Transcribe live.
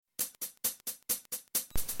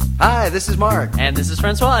Hi, this is Mark. And this is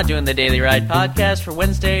Francois doing the Daily Ride podcast for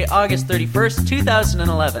Wednesday, August 31st,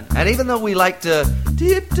 2011. And even though we like to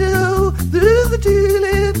tiptoe through the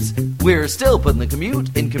tulips, we're still putting the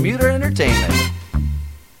commute in commuter entertainment.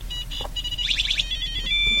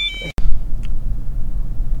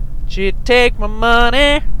 She take my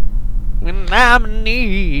money when I'm in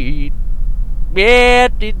need. Yeah,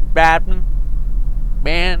 did Batman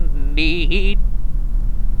indeed.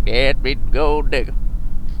 Get me gold digger.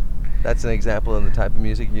 That's an example of the type of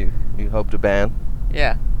music you hope to ban?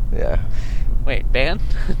 Yeah. Yeah. Wait, ban?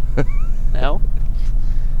 No?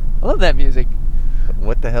 I love that music.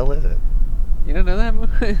 What the hell is it? You don't know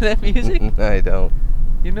that music? I don't.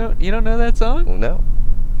 You don't know that song? No.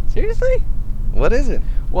 Seriously? What is it?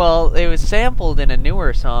 Well, it was sampled in a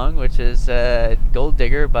newer song, which is Gold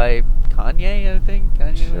Digger by Kanye, I think.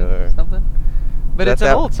 Kanye Sure. or something. But it's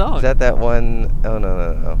an old song. Is that one? Oh,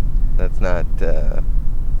 no. That's not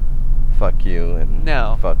Fuck You and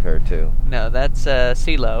No. Fuck Her Too. No, that's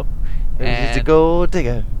CeeLo. She's a gold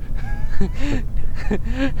digger.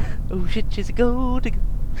 Oh shit, she's a gold digger.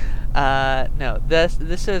 No, this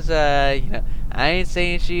is I ain't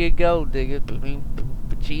saying she a gold digger,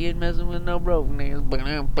 but she ain't messing with no broke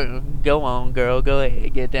niggas. Go on, girl, go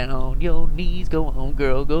ahead, get down on your knees. Go on,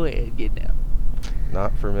 girl, go ahead, get down.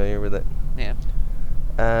 Not familiar with it. Yeah.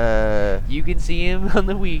 You can see him on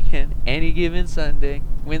the weekend, any given Sunday,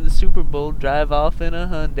 win the Super Bowl, drive off in a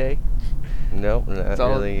Hyundai. Nope, not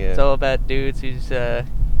really. It's all about dudes whose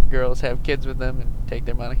girls have kids with them and take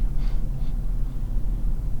their money.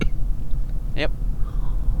 Yep.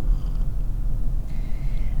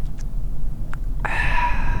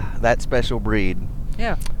 That special breed.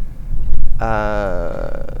 Yeah.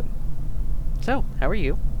 So, how are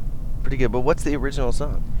you? Pretty good, but what's the original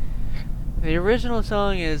song? The original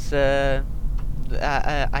song is I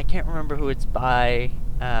can't remember who it's by,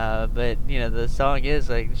 but the song is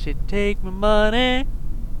like, she take my money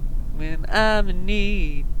when I'm in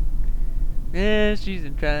need. Yeah, she's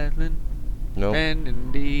in trifling. Nope. And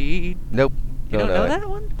indeed. Nope. You don't know that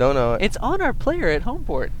one? Don't know it. It's on our player at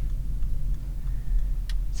Homeport.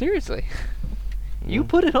 Seriously. You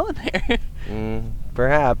put it on there.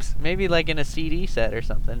 Perhaps. Maybe like in a CD set or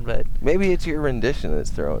something, but Maybe it's your rendition that's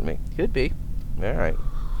throwing me. could be. All right.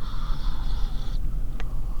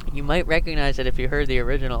 You might recognize it if you heard the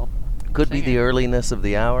original. Could be the singer. earliness of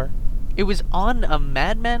the hour. It was on a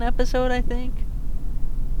Mad Men episode, I think.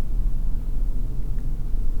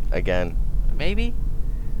 Again. Maybe.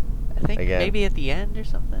 I think Again. maybe at the end or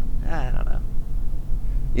something. I don't know.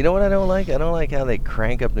 You know what I don't like? I don't like how they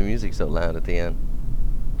crank up the music so loud at the end.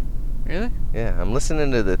 Really? Yeah, I'm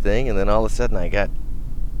listening to the thing, and then all of a sudden I got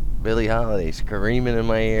Billie Holiday screaming in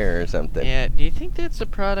my ear or something. Yeah. Do you think that's a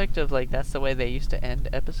product of that's the way they used to end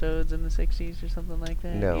episodes in the 60s or something like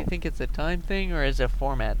that? No. Do you think it's a time thing or is it a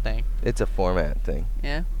format thing? It's a format thing.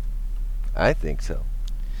 Yeah. I think so.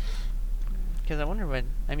 Because I wonder when.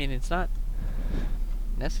 I mean, it's not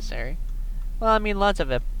necessary. Well, I mean, lots of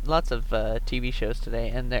TV shows today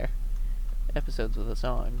end their episodes with a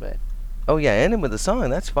song, but Oh yeah, ending with a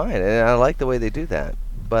song, that's fine, and I like the way they do that.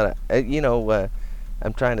 But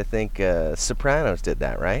I'm trying to think. Sopranos did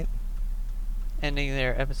that, right? ending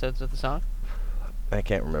their episodes with a song. I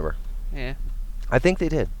can't remember. Yeah. I think they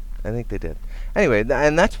did. Anyway,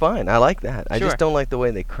 and that's fine. I like that. I Sure. just don't like the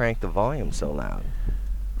way they crank the volume so loud.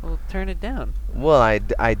 Well, turn it down. Well, I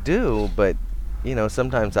do, but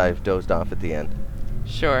sometimes I've dozed off at the end,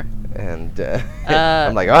 Sure. and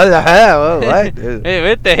I'm like, oh the hell, what? Hey,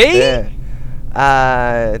 what the hey?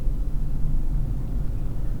 Yeah.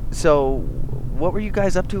 So, what were you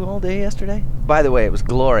guys up to all day yesterday? By the way, it was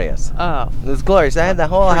glorious. Oh. It was glorious. I had the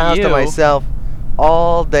whole For house to you. myself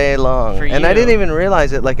all day long, For and I you. didn't even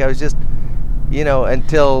realize it. Like I was just,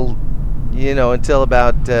 until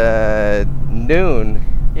about noon.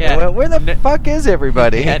 Yeah. I went, where the fuck is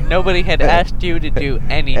everybody? Yeah, nobody had asked you to do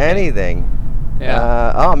anything. Anything.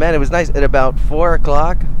 Yeah. Oh man, it was nice. At about 4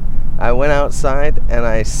 o'clock, I went outside and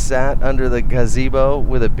I sat under the gazebo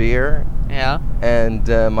with a beer Yeah. and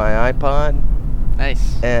my iPod,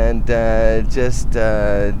 Nice. and just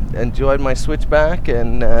enjoyed my switchback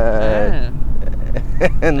and and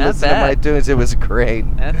Not listened to my bad. tunes. It was great.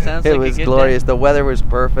 That sounds It like a was good glorious. day. The weather was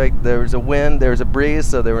perfect. There was a wind. There was a breeze,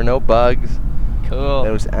 so there were no bugs. Cool.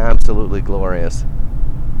 It was absolutely glorious.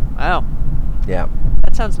 Wow. Yeah,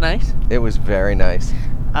 That sounds nice. it was very nice.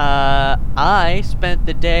 I spent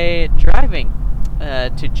the day driving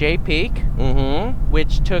to Jay Peak, Mm-hmm.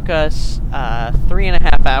 which took us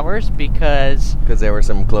 3.5 hours because Because there were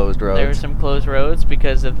some closed roads. there were some closed roads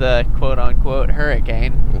because of the quote-unquote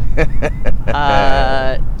hurricane.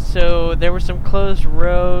 So there were some closed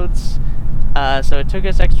roads, so it took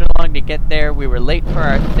us extra long to get there. We were late for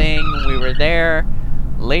our thing. We were there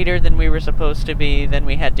later than we were supposed to be. Then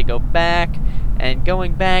we had to go back, and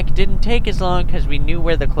going back didn't take as long because we knew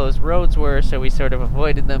where the closed roads were, so we sort of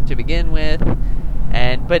avoided them to begin with.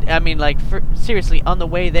 But I mean, like, seriously, on the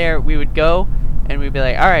way there, we would go, and we'd be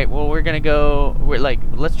like, all right, well, we're gonna go. We're like,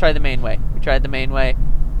 let's try the main way. We tried the main way,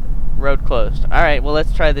 road closed. All right, well,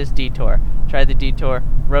 let's try this detour. Try the detour,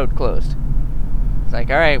 road closed. It's like,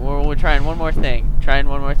 all right, we're trying one more thing.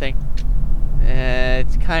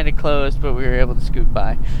 It's kind of closed, but we were able to scoot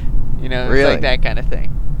by. You know, it's Really? like that kind of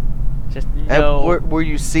thing. Just no. And were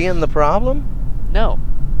you seeing the problem? No.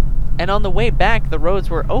 And on the way back, the roads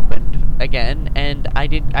were opened again, and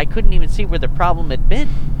I couldn't even see where the problem had been.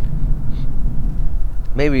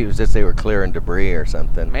 Maybe it was just they were clearing debris or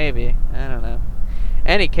something. Maybe. I don't know.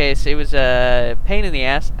 Any case, it was a pain in the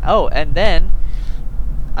ass. Oh, and then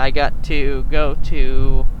I got to go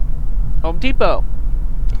to Home Depot.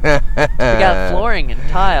 We got flooring and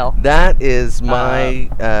tile. That is my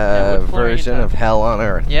wood flooring version and of hell on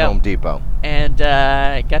earth. Yep. Home Depot. And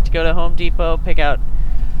got to go to Home Depot, pick out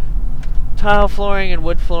tile flooring and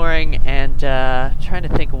wood flooring, and trying to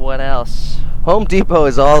think of what else. Home Depot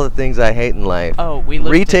is all the things I hate in life. Oh, we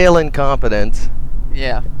looked Retail incompetence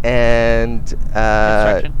yeah. and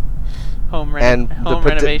Construction. Home the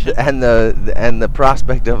renovation. and the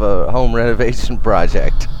prospect of a home renovation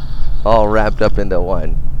project, all wrapped up into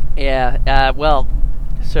one. Yeah. Well,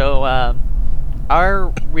 so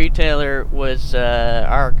our retailer was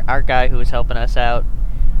our guy who was helping us out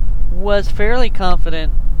was fairly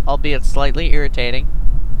confident, albeit slightly irritating,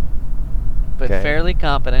 but Okay. fairly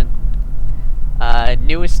competent.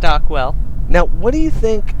 Knew his stock well. Now, what do you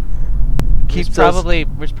think keeps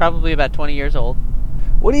was probably about 20 years old.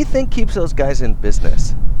 What do you think keeps those guys in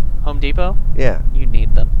business? Home Depot, Yeah, you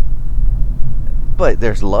need them. but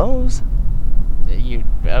there's Lowe's.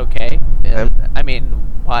 Okay? I'm- I mean,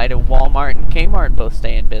 why do Walmart and Kmart both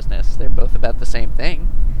stay in business? They're both about the same thing.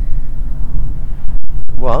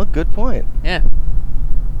 Well, good point. Yeah.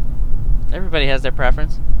 Everybody has their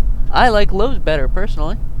preference. I like Lowe's better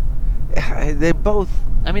personally. They both.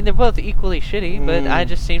 I mean, they're both equally shitty, but I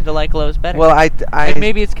just seem to like Lowe's better. Well, And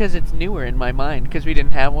maybe it's because it's newer in my mind, because we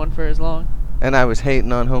didn't have one for as long. and I was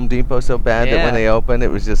hating on Home Depot so bad that Yeah. when they opened, it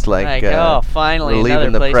was just like oh, finally, relieving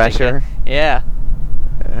another the place pressure. Yeah.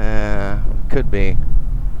 Could be.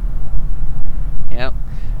 Yep.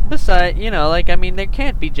 Besides, I mean, there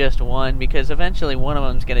can't be just one, because eventually one of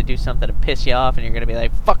them's going to do something to piss you off, and you're going to be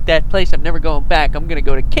like, fuck that place, I'm never going back, I'm going to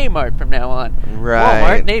go to Kmart from now on.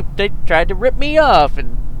 Right. Walmart, they tried to rip me off,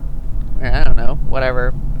 and, I don't know,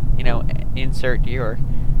 whatever, insert your...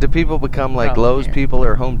 Do people become like Problem Lowe's here. people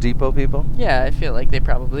or Home Depot people? Yeah, I feel like they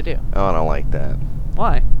probably do. Oh, I don't like that.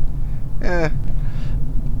 Why?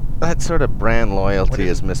 That sort of brand loyalty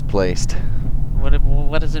is- is misplaced.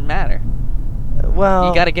 What does it matter? Well,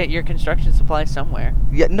 You got to get your construction supplies somewhere.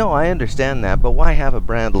 Yeah, no, I understand that, but why have a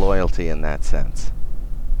brand loyalty in that sense?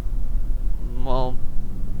 Well,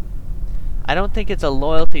 I don't think it's a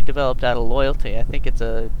loyalty developed out of loyalty. I think it's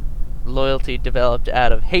a loyalty developed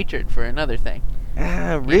out of hatred for another thing.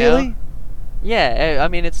 Really? know? Yeah, I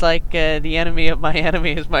mean, it's like the enemy of my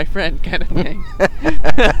enemy is my friend kind of thing.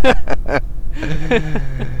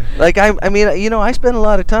 Like, I mean, I spend a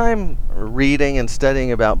lot of time reading and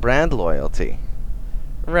studying about brand loyalty.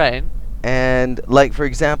 Right. And, like, for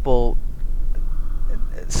example,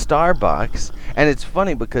 Starbucks, and it's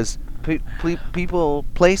funny because people,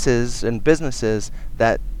 places, and businesses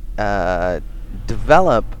that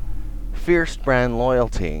develop fierce brand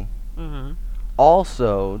loyalty Mm-hmm.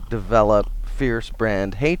 also develop fierce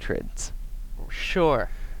brand hatreds. Sure.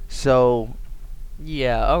 So,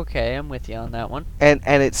 Yeah, okay, I'm with you on that one. and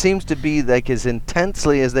it seems to be like as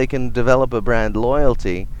intensely as they can develop a brand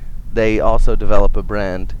loyalty, they also develop a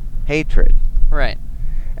brand hatred. Right.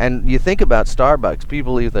 And you think about Starbucks,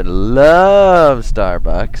 people either love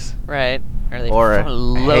Starbucks, Right. Or they Or hate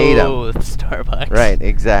 'em. loathe Starbucks. right,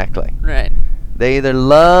 exactly. Right. They either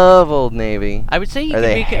love Old Navy I would say you or can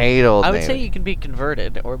they be hate Old I Navy. would say you can be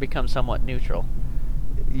converted or become somewhat neutral.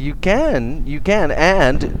 You can,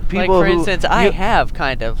 and people like, for who... instance, I have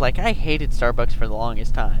kind of, like, I hated Starbucks for the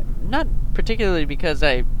longest time. Not particularly because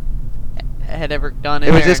I had ever gone in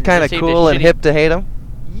It was there just and kind of received a cool and shitty- hip to hate them?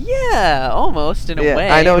 Yeah, almost, in a Yeah, way.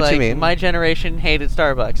 I know what you Like, mean. My generation hated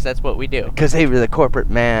Starbucks. That's what we do. Because they were the corporate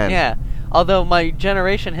man. Yeah. Although my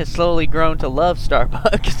generation has slowly grown to love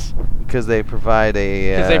Starbucks. Because they provide a...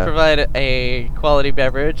 Because they provide a quality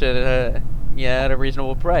beverage at at a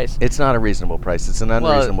reasonable price. It's not a reasonable price. It's an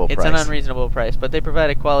unreasonable It's price. an unreasonable price, but they provide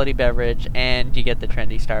a quality beverage, and you get the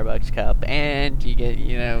trendy Starbucks cup, and you get,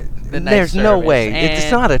 the nice There's no service, way. It's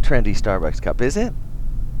and- not a trendy Starbucks cup, is it?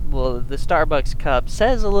 Well, the Starbucks cup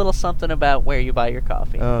says a little something about where you buy your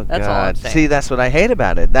coffee. Oh, That's all I'm God. saying. See, that's what I hate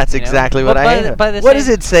about it. That's You know? exactly But what by I the- hate. by the What does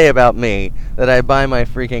same- it say about me that I buy my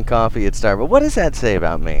freaking coffee at Starbucks? What does that say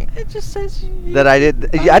about me? It just says That I did. buy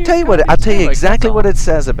Yeah, I'll your tell you what. coffee I'll at tell you Starbucks, exactly that's what all. it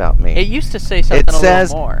says about me. It used to say something It a says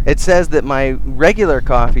little more. it says that my regular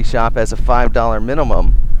coffee shop has a $5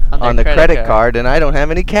 minimum On the their credit credit card, and I don't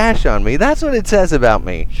have any cash on me. That's what it says about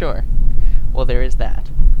me. Sure. Well, there is that.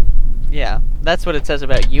 Yeah, that's what it says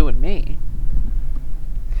about you and me.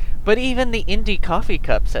 But even the indie coffee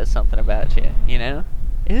cup says something about you,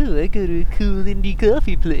 Oh, I go to a cool indie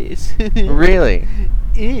coffee place. Really?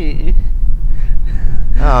 Eh.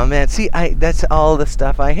 Oh man, see, that's all the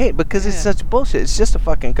stuff I hate because it's Yeah. such bullshit. It's just a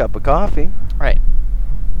fucking cup of coffee. Right.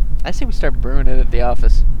 I say we start brewing it at the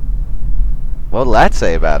office. What'll that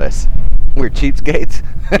say about us? We're cheapskates.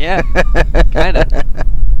 Yeah, kinda.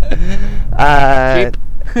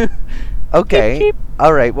 Cheap. Okay. Cheap.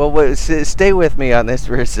 All right. Well, stay with me on this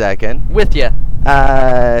for a second. With ya.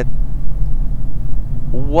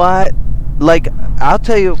 What? Like, I'll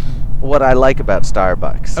tell you what I like about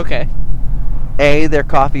Starbucks. Okay. A, their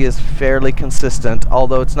coffee is fairly consistent,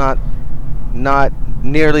 although it's not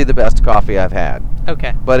nearly the best coffee I've had.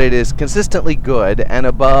 Okay. But it is consistently good and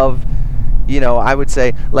above, I would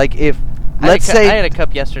say, like if I had a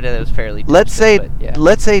cup yesterday that was fairly let's say decent, but yeah.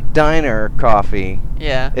 let's say diner coffee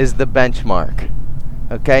Yeah. is the benchmark.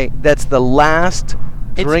 Okay? That's the last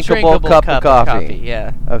It's drinkable cup of coffee.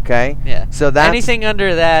 Yeah. Okay? Yeah. So that's Anything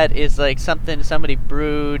under that is like something somebody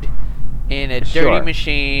brewed in a Sure. dirty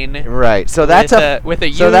machine. right. So that's with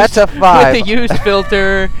a so used, that's a 5. with a used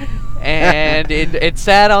filter, and it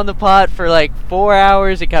sat on the pot for like 4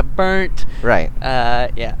 hours. It got burnt. right.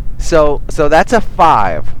 Yeah. So that's a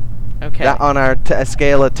 5. Okay. That on our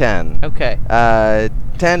scale of 10. Okay.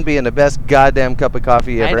 10 being the best goddamn cup of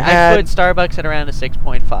coffee you ever I had. put Starbucks at around a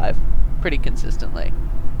 6.5, pretty consistently.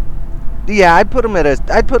 Yeah, I'd put them at a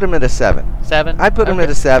 7. 7. I'd put them Okay. at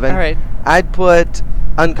a 7. All right. I'd put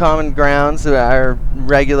Uncommon Grounds, our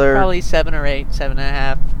regular. Probably 7 or 8,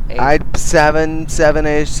 7.5, 8. I'd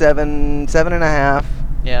 7-ish, 7.5.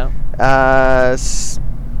 Yeah.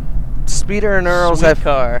 Speeder and Earls. Sweet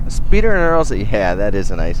car. Speeder and Earls. Yeah, that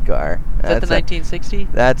is a nice car. Is that the 1960?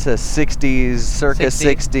 That's a 60s, circa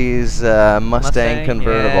 60s Mustang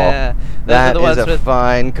convertible. Yeah. Those are That the is ones a with,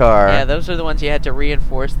 fine car. Yeah, those are the ones you had to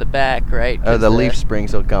reinforce the back, right? Oh, 'Cause the leaf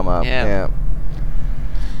springs will come up. Yeah. Yeah.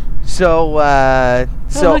 So, Oh,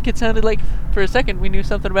 so look, it sounded like for a second we knew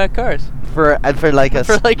something about cars. for like a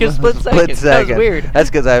For like a split second. That was weird. That's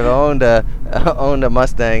because I've owned a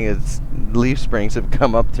Mustang. Its leaf springs have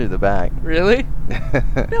come up through the back. Really?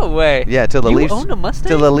 No way. Yeah, till the You leaf. owned a Mustang?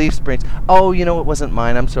 Till the leaf springs. Oh, it wasn't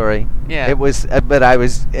mine. I'm sorry. Yeah. It was, but I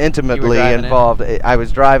was intimately driving it? involved. I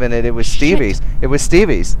was driving it. It was Shit. Stevie's. It was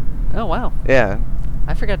Stevie's. Oh, wow. Yeah.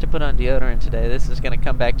 I forgot to put on deodorant today. This is going to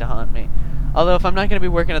come back to haunt me. Although if I'm not going to be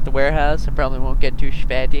working at the warehouse, I probably won't get too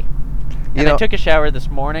sweaty. And I took a shower this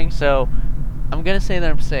morning, so I'm going to say that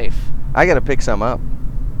I'm safe. I got to pick some up.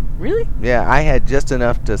 Really? Yeah, I had just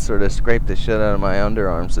enough to sort of scrape the shit out of my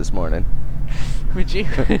underarms this morning. Would you?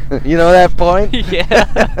 You know that point?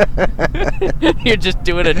 Yeah. You're just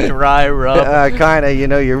doing a dry rub. Kind of,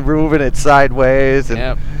 you're moving it sideways and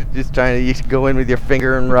Yep. just trying to go in with your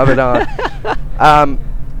finger and rub it on.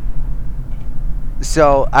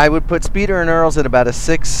 So I would put Speeder and Earls at about a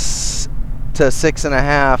 6 to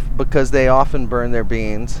 6.5 because they often burn their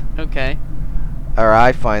beans. Okay. Or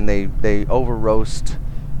I find they over roast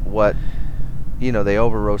they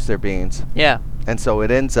over roast their beans. Yeah. And so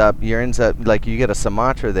it ends up like you get a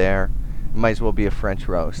Sumatra there, it might as well be a French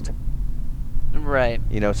roast. Right.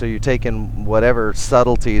 So you're taking whatever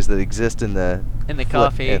subtleties that exist in the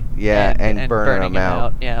coffee. and burning them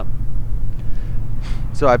out. Yeah.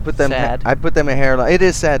 So I put them. Sad. I put them a hair. It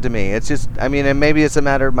is sad to me. It's just. And maybe it's a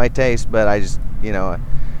matter of my taste, but I just.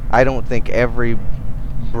 I don't think every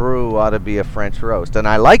brew ought to be a French roast. And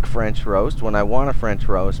I like French roast when I want a French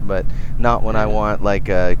roast, but not when I want like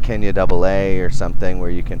a Kenya Double A or something where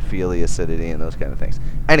you can feel the acidity and those kind of things.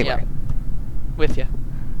 Anyway. Yeah. With you.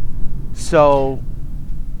 So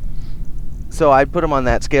I'd put them on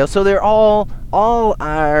that scale. So they're all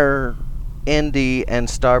our indie and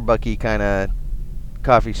Starbucky kind of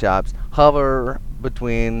coffee shops hover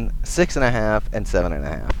between 6.5 and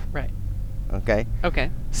 7.5. Right. Okay.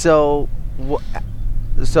 Okay. So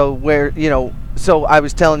I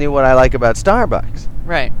was telling you what I like about Starbucks.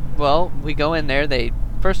 Right. Well, we go in there. They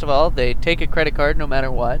first of all, they take a credit card no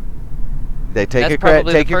matter what. They take That's a credit.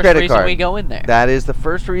 probably Take the your first credit reason card. we go in there. That is the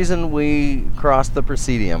first reason we cross the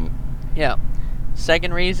Presidium. Yeah.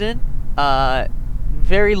 Second reason,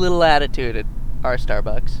 very little attitude at our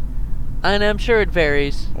Starbucks. And I'm sure it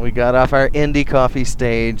varies. We got off our indie coffee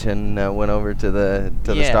stage and went over to the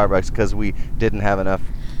Yeah. Starbucks because we didn't have enough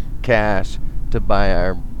cash to buy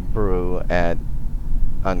our brew at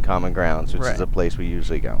Uncommon Grounds, which Right. is a place we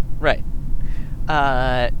usually go. Right.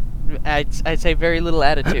 I'd say very little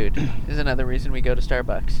attitude is another reason we go to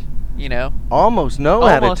Starbucks. You know? Almost no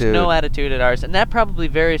Almost attitude. no attitude at ours. And that probably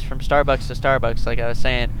varies from Starbucks to Starbucks, like I was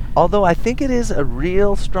saying, Although I think it is a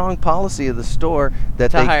real strong policy of the store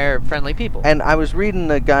that to they hire friendly people. And I was reading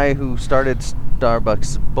a guy who started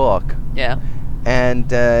Starbucks book, Yeah. and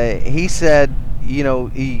he said, you know,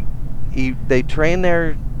 they train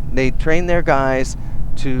their guys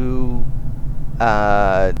to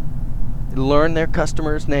learn their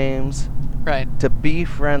customers' names, Right. to be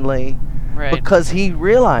friendly, Right. because he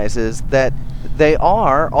realizes that they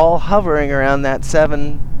are all hovering around that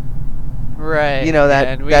 7. Right. you know,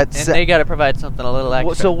 that- and that's- they got to provide something a little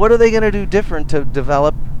extra. So what are they going to do different to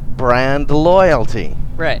develop brand loyalty?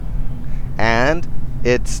 Right. And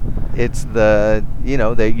it's the, you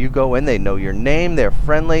know, you go in, they know your name, they're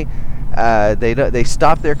friendly, they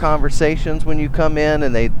stop their conversations when you come in,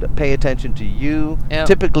 and they pay attention to you. Yep.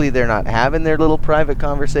 Typically they're not having their little private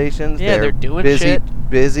conversations. Yeah, they're doing busy, shit.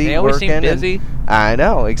 busy They always working. seem and- busy. I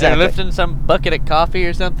know, exactly. They're lifting some bucket of coffee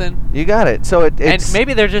or something. You got it. So And it's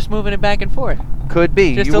maybe they're just moving it back and forth. could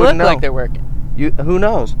be. Just You to look wouldn't know. like they're working. Who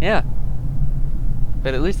knows? Yeah.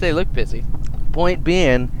 But at least they look busy. Point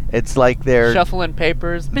being, it's like they're Shuffling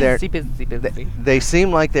papers. they're- Busy. they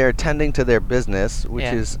seem like they're attending to their business, which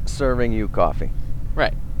Yeah. is serving you coffee.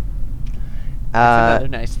 Right. That's another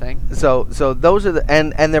nice thing. So those are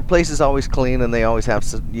and their place is always clean, and they always have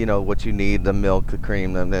you know what you need, the milk, the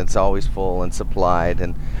cream, and it's always full and supplied,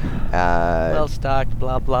 and Well stocked,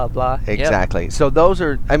 blah, blah, blah. Yep. exactly. So those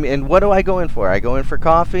are, I mean, and what do I go in for? I go in for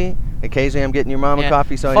coffee. Occasionally I'm getting your mama Yeah.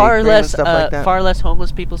 coffee, so I far need cream less, and stuff like that. Far less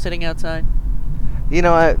homeless people sitting outside. You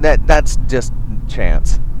know, that's just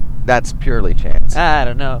chance. That's purely chance. I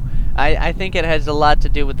don't know. I think it has a lot to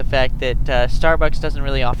do with the fact that Starbucks doesn't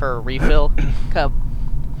really offer a refill cup.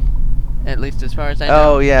 At least as far as I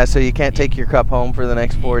know. Oh yeah, so you can't take your cup home for the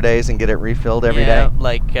next 4 days and get it refilled every day.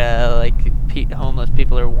 Like homeless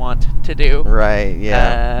people are wont to do. Right.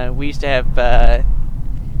 Yeah. We used to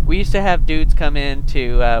have dudes come in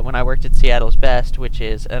to when I worked at Seattle's Best, which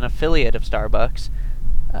is an affiliate of Starbucks.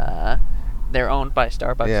 They're owned by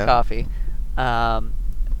Starbucks Yeah. Coffee.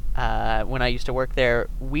 When I used to work there,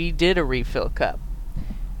 we did a refill cup,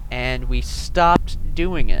 and we stopped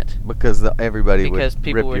doing it because everybody because would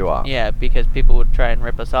people rip would, you off. Yeah, because people would try and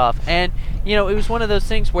rip us off. And, you know, it was one of those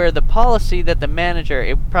things where the policy that the manager,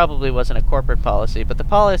 it probably wasn't a corporate policy, but the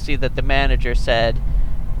policy that the manager said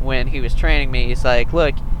when he was training me, he's like,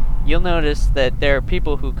 look, you'll notice that there are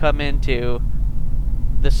people who come into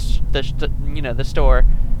the store,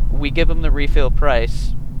 we give them the refill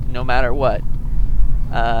price no matter what.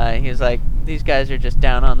 He's like, these guys are just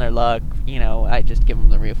down on their luck, you know, I just give them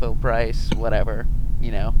the refill price, whatever,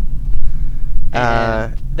 you know.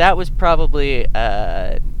 And that was probably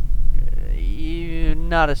not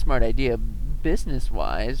a smart idea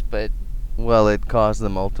business-wise, but Well, it caused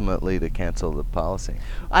them ultimately to cancel the policy.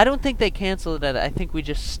 I don't think they canceled it. I think we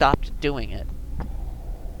just stopped doing it.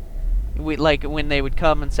 We, like, when they would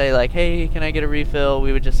come and say, like, hey, can I get a refill,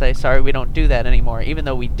 we would just say, sorry, we don't do that anymore, even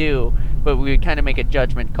though we do, but we would kind of make a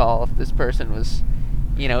judgment call if this person was,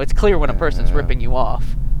 you know, it's clear when a person's ripping you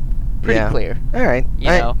off. Pretty Yeah. clear. All right. You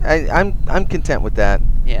know? I'm content with that.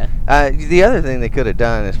 Yeah. The other thing they could have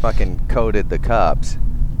done is fucking coated the cups.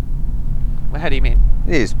 Well, how do you mean?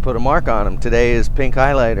 You just put a mark on them. Today is pink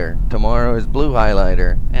highlighter. Tomorrow is blue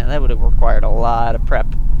highlighter. Yeah, that would have required a lot of prep.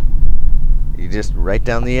 You just right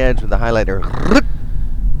down the edge with the highlighter.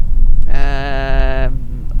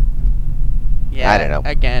 Yeah. I don't know.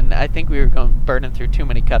 Again, I think we were burning through too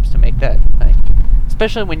many cups to make that. Like,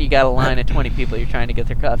 especially when you got a line of 20 people, you're trying to get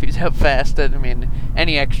their coffees out fast. I mean,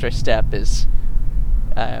 any extra step is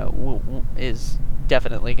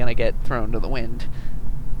definitely gonna get thrown to the wind.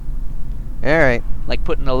 All right. Like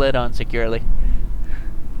putting a lid on securely.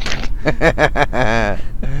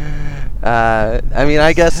 I mean,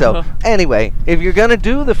 I guess so. Anyway, if you're gonna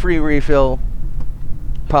do the free refill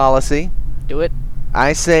policy, Do it.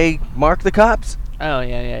 I say mark the cups. Oh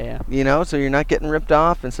yeah. You know, so you're not getting ripped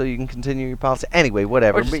off, and so you can continue your policy. Anyway,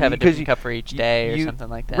 whatever. Or just But have a because different cup for each day or something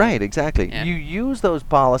like that. Right, exactly. Yeah. You use those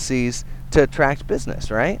policies to attract business,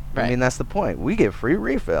 right? I Right. mean, that's the point. We give free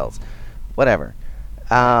refills. Whatever.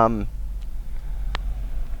 But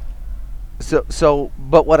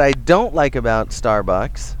what I don't like about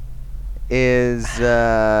Starbucks is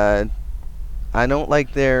I don't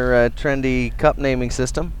like their trendy cup naming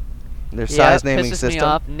system, their size naming pisses system. me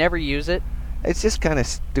off. Never use it. It's just kind of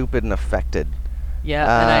stupid and affected.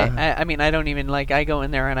 Yeah, and I mean, I don't even I go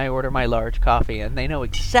in there and I order my large coffee, and they know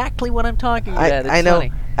exactly what I'm talking about. It's I know,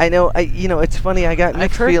 funny. I know. It's funny. I got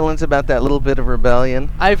mixed heard- feelings about that little bit of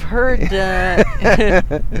rebellion. I've heard, yeah,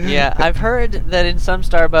 I've heard that in some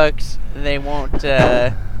Starbucks they won't.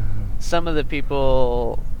 Some of the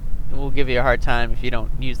people will give you a hard time if you don't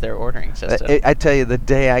use their ordering system. I tell you, the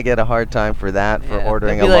day I get a hard time for that, for Yeah.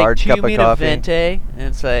 ordering They'll a be like, large "Do cup you of mean coffee. a venti?" And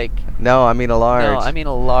it's like, No, I mean a large. no, I mean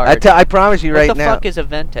a large. I promise you what right the now. fuck is a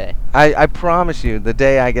venti? I promise you, the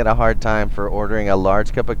day I get a hard time for ordering a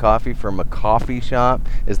large cup of coffee from a coffee shop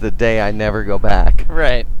is the day I never go back.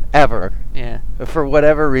 Right. Ever. Yeah. For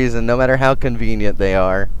whatever reason, no matter how convenient they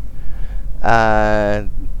are.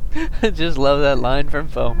 Just love that line from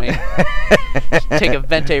Foamy. Take a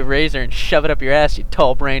venti razor and shove it up your ass, you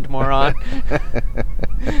tall-brained moron.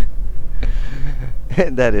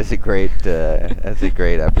 That is a great. That's a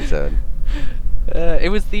great episode.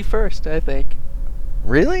 It was the first, I think.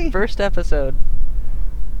 Really? First episode.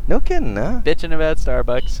 No kidding, huh? Bitching about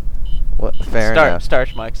Starbucks. Well, fair enough. Star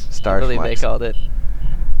Schmucks. Star I believe they Schmucks. called it.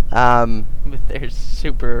 Um. With their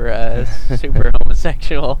super, super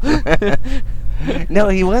homosexual. No,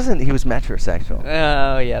 he wasn't. He was metrosexual.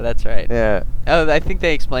 Oh, yeah, that's right. Yeah. Oh, I think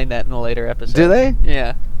they explained that in a later episode. Do they?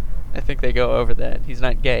 Yeah. I think they go over that. He's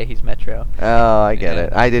not gay, he's metro. Oh, I get Yeah.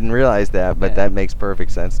 it. I didn't realize that, but Yeah. that makes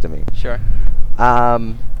perfect sense to me. Sure.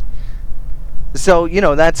 So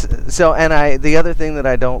the other thing that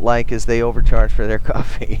I don't like is they overcharge for their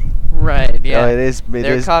coffee. Right, yeah. So it is.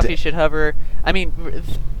 Their coffee should hover. I mean,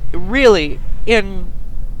 really, in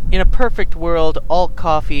a perfect world, all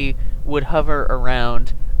coffee would hover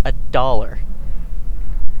around $1.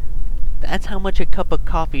 That's how much a cup of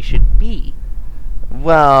coffee should be.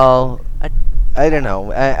 Well, A- I don't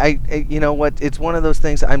know. I you know what? It's one of those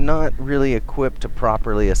things. I'm not really equipped to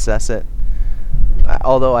properly assess it.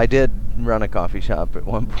 Although I did run a coffee shop at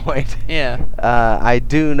one point. Yeah. I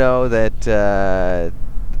do know that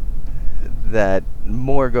that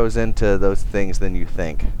more goes into those things than you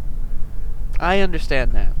think. I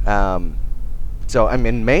understand that. So I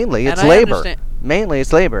mean, mainly And it's I labor. understand- Mainly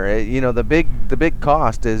it's labor. The big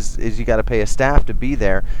cost is you got to pay a staff to be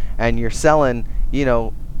there, and you're selling.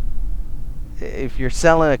 If you're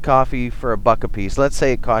selling a coffee for $1 a piece, let's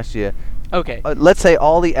say it costs you. Okay. Let's say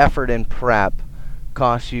all the effort in prep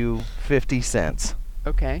costs you 50 cents.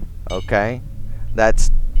 Okay. Okay, that's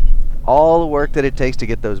all the work that it takes to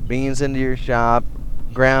get those beans into your shop,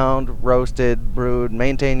 ground, roasted, brewed,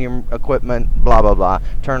 maintain your equipment, blah blah blah,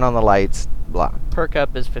 turn on the lights, blah. Per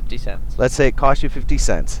cup is 50 cents. Let's say it costs you 50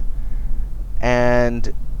 cents,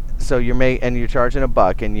 and so you're charging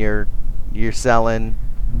 $1, and you're selling,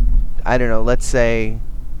 I don't know, let's say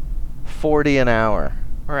 40 an hour.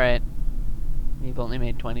 Right. You've only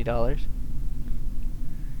made $20.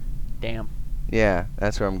 Damn. Yeah,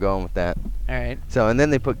 that's where I'm going with that. All right. So, and then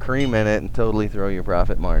they put cream in it and totally throw your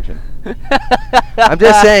profit margin. I'm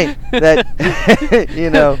just saying that,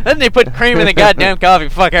 Then they put cream in the goddamn coffee.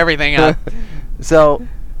 Fuck everything up. So,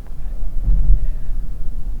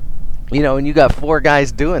 and you got 4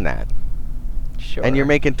 guys doing that, Sure. and you're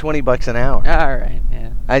making $20 an hour. All right. Yeah.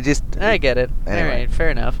 I get it. Anyway. All right. Fair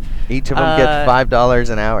enough. Each of them gets $5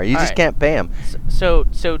 an hour. You all just right. can't pay them. So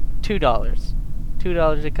 $2.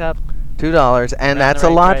 $2 a cup. $2, and Around that's the a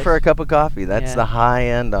right lot price. for a cup of coffee. That's Yeah. the high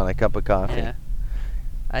end on a cup of coffee. Yeah.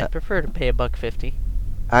 I'd prefer to pay $1.50.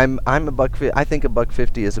 I'm $1.50. I think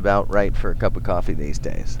 $1.50 is about right for a cup of coffee these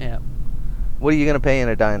days. Yeah. What are you gonna pay in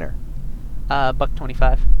a diner?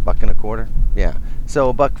 $1.25. $1.25. Yeah.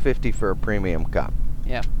 So $1.50 for a premium cup.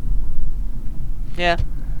 Yeah. Yeah.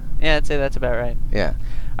 Yeah, I'd say that's about right. Yeah.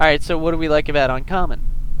 All right. So what do we like about Uncommon?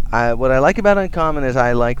 What I like about Uncommon is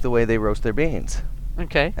I like the way they roast their beans.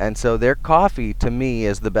 Okay. And so their coffee, to me,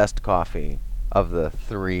 is the best coffee of the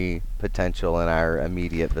 3 potential in our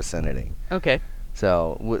immediate vicinity. Okay.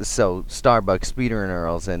 So Starbucks, Speeder and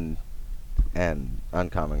Earl's, and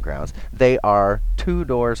Uncommon Grounds, they are 2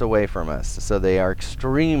 doors away from us, so they are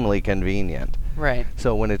extremely convenient. Right.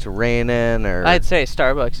 So when it's raining or I'd say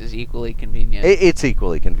Starbucks is equally convenient. it's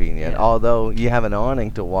equally convenient. Yeah. Although you have an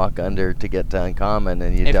awning to walk under to get to Uncommon,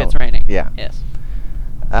 and you if don't. it's raining. Yeah. Yes.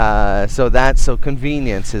 So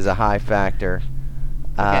convenience is a high factor.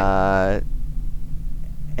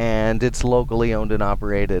 And it's locally owned and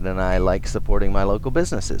operated, and I like supporting my local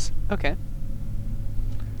businesses. Okay.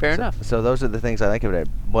 Fair enough. So those are the things I like about it.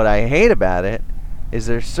 What I hate about it is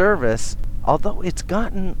their service. Although it's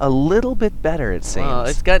gotten a little bit better, it seems. Well,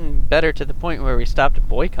 it's gotten better to the point where we stopped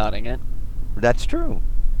boycotting it. That's true.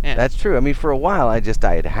 Yeah. That's true. I mean, for a while, I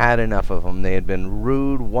had had enough of them. They had been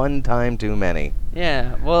rude one time too many.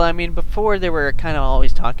 Yeah. Well, I mean, before they were kind of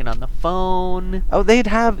always talking on the phone. Oh, you'd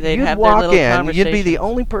have their walk little in. You'd be the conversations.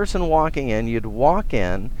 only person walking in. You'd walk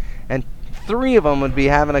in, and 3 of them would be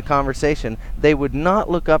having a conversation. They would not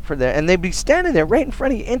look up for and they'd be standing there right in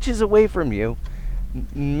front of you, inches away from you,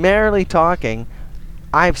 merrily talking.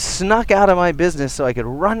 I've snuck out of my business so I could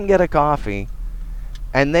run and get a coffee,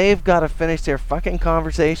 and they've got to finish their fucking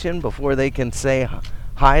conversation before they can say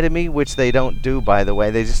hi to me, which they don't do, by the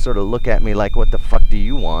way. They just sort of look at me like, what the fuck do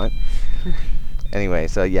you want? Anyway,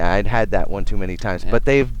 so yeah, I'd had that one too many times. Yeah. But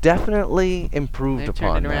they've definitely improved They've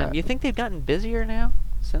upon turned it around. that. You think they've gotten busier now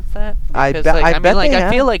since that? I Because, bet- like, I bet mean, they I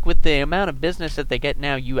feel have. like with the amount of business that they get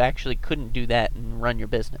now, you actually couldn't do that and run your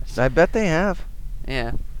business. I bet they have.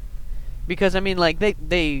 Yeah. Because, I mean, like,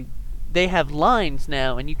 they have lines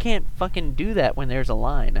now, and you can't fucking do that when there's a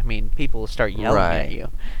line. I mean, people will start yelling at Right. you.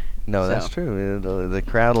 No, So. that's true. The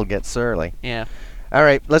crowd will get surly. Yeah. All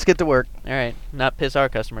right, let's get to work. All right. Not piss our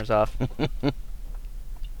customers off.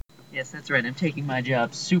 Yes, that's right. I'm taking my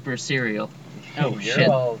job super serial. Oh, shit.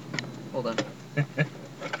 Hold on.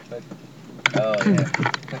 Oh, yeah.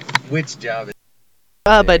 Which job is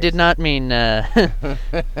I did not mean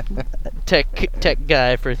tech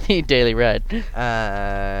guy for the Daily Ride.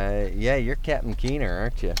 Yeah, you're Captain Keener,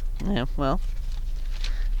 aren't you? Yeah, well,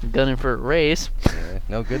 I'm gunning for a raise.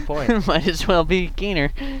 No, good point. Might as well be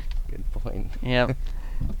Keener. Good point. Yep.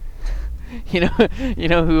 You know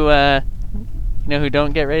who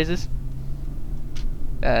don't get raises?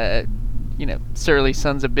 Surly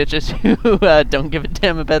sons of bitches who don't give a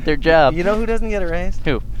damn about their job. You know who doesn't get a raise?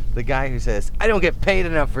 Who? The guy who says, I don't get paid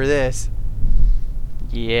enough for this.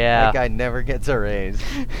 Yeah. That guy never gets a raise.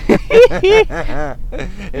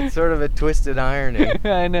 It's sort of a twisted irony.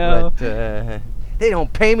 I know. But they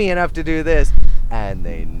don't pay me enough to do this. And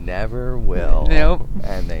they never will. Nope.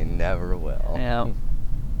 And they never will. Yeah.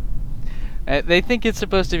 They think it's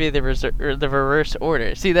supposed to be the reverse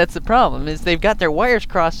order. See, that's the problem, is they've got their wires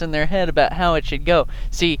crossed in their head about how it should go.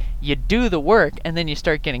 See, you do the work, and then you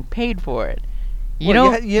start getting paid for it. You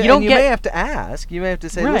don't may have to ask. You may have to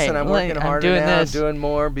say, Right, listen, I'm like, working I'm harder doing now. this. I'm doing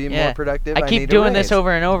more, being Yeah. more productive. I need keep a doing this raise."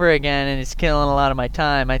 over and over again, and it's killing a lot of my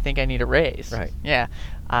time. I think I need a raise. Right. Yeah.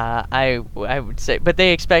 I would say, but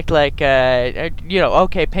they expect okay,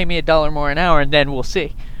 pay me $1 more an hour, and then we'll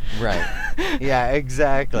see. Right. Yeah,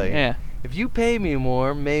 exactly. Yeah. If you pay me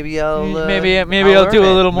more, maybe I'll maybe I'll do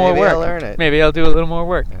a little more maybe work. I'll earn it. Maybe I'll do a little more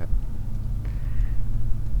work. Yeah.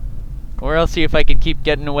 Or I'll see if I can keep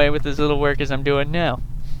getting away with as little work as I'm doing now.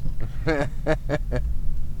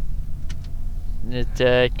 It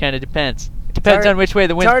kind of depends. Depends on which way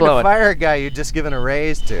the wind's It's hard blowing. to fire a guy you've just given a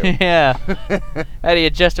raise to. Yeah. How do you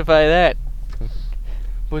justify that?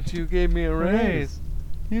 But you gave me a raise.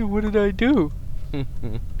 Yeah, what did I do?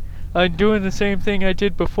 I'm doing the same thing I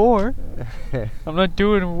did before. I'm not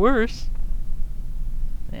doing it worse.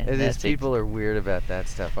 And It is. that's People are weird about that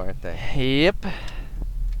stuff, aren't they? Yep.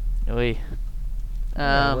 Oy.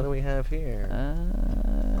 What do we have here?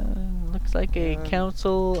 Looks like a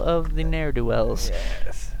council of the ne'er-do-wells.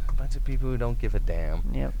 Yes. A bunch of people who don't give a damn.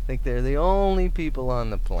 Yep. Think they're the only people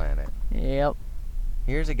on the planet. Yep.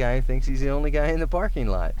 Here's a guy who thinks he's the only guy in the parking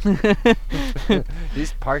lot.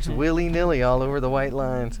 Just parks willy-nilly all over the white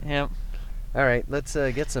lines. Yep. All right, let's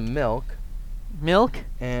get some milk Milk,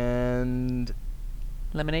 and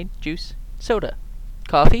lemonade, juice, soda,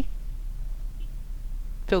 coffee,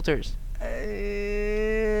 filters,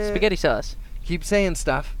 spaghetti sauce, Keep saying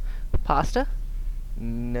stuff. pasta,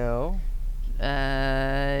 No.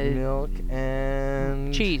 Milk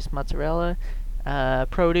and cheese, mozzarella,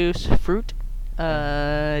 produce, fruit,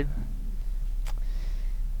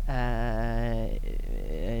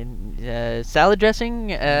 salad dressing,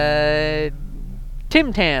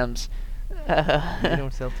 Tim Tams, We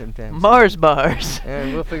don't sell Tim Tams. Mars bars.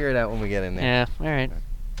 And we'll figure it out when we get in there. Yeah, all right.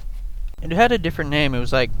 It had a different name. It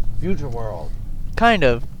was like Future World. kind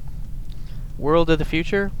of World of the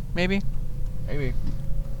Future, maybe. Maybe.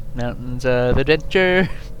 Mountains of Adventure.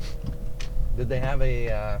 Did they have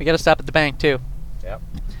a? We got to stop at the bank too. Yep.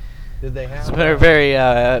 Did they have? It's been a very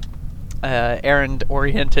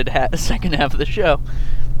errand-oriented second half of the show.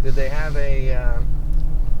 Did they have a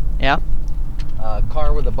Yeah.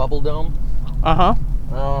 car with a bubble dome? Uh huh.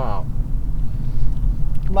 Oh.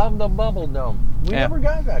 Love the bubble dome. We Yeah. never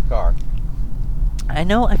got that car. I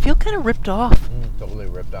know. I feel kind of ripped off. Totally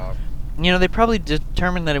ripped off. You know, they probably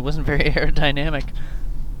determined that it wasn't very aerodynamic.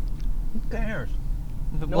 Who cares?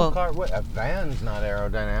 No car. What? A van's not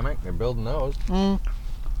aerodynamic. They're building those.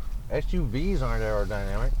 SUVs aren't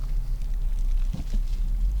aerodynamic.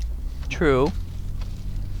 True.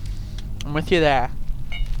 I'm with you there.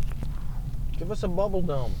 Give us a bubble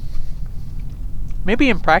dome. Maybe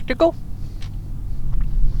impractical?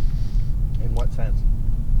 In what sense?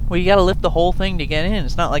 Well, you gotta lift the whole thing to get in.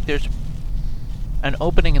 It's not like there's an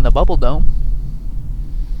opening in the bubble dome.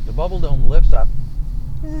 The bubble dome lifts up.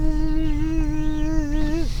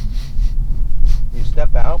 You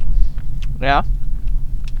step out. Yeah.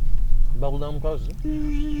 The bubble dome closes.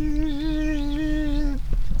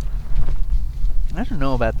 I don't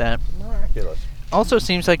know about that. Miraculous. Also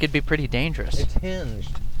seems like it'd be pretty dangerous. It's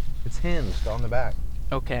hinged. It's hinged on the back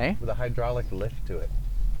Okay. with a hydraulic lift to it.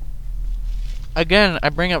 Again, I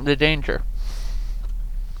bring up the danger.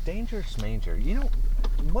 Dangerous manger. You know,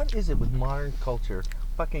 what is it with modern culture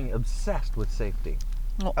fucking obsessed with safety?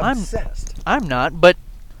 Well, Obsessed. I'm not, but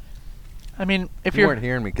I mean, if You you're weren't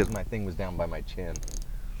hearing me because my thing was down by my chin.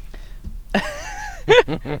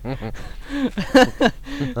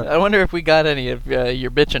 I wonder if we got any of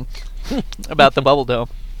your bitching about the bubble dome.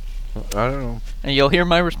 I don't know. And you'll hear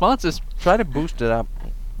my responses. Try to boost it up.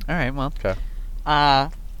 All right, well. Okay.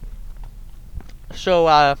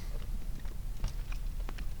 So,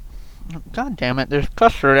 God damn it, there's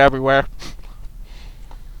custard everywhere.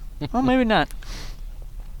 Well, maybe not.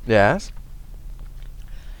 Yes.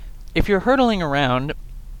 If you're hurtling around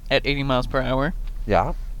at 80 miles per hour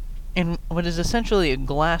Yeah. in what is essentially a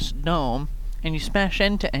glass dome and you smash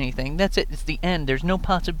into anything, that's it. It's the end. There's no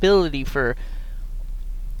possibility for...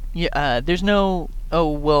 there's no... Oh,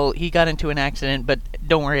 well, he got into an accident, but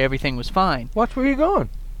don't worry, everything was fine. Watch where you're going.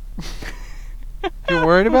 If you're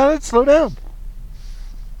worried about it, slow down.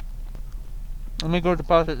 Let me go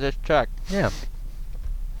deposit this check. Yeah.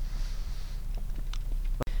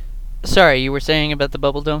 Sorry, you were saying about the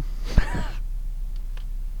bubble dome?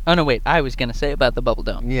 Oh, no, wait. I was going to say about the bubble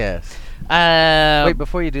dome. Yes. Wait, Wait,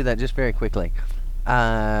 before you do that, just very quickly.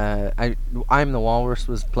 I'm the Walrus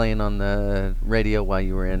was playing on the radio while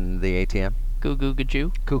you were in the ATM. Goo goo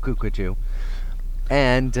gajoo. Cuckoo cuckoo.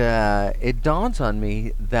 And it dawns on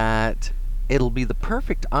me that it'll be the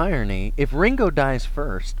perfect irony if Ringo dies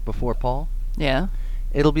first before Paul. Yeah.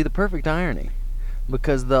 It'll be the perfect irony,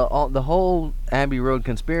 because the whole Abbey Road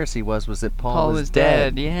conspiracy was that Paul was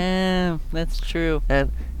dead. Yeah, that's true.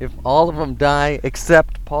 And if all of them die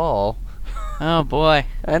except Paul, Oh, boy.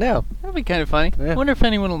 I know. That'd be kind of funny. Yeah. I wonder if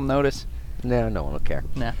anyone will notice. No one will care.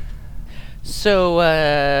 Nah. So,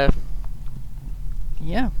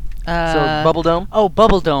 yeah. So Bubble Dome. Oh,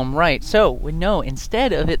 Bubble Dome, right. So, no,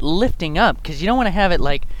 instead of it lifting up, because you don't want to have it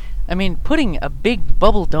like, I mean, putting a big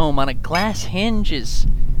bubble dome on a glass hinge is,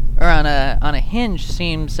 or on a hinge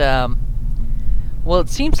seems, well, it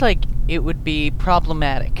seems like it would be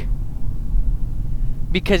problematic.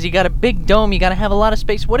 Because you got a big dome, you got to have a lot of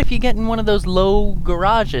space. What if you get in one of those low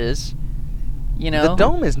garages, you know? The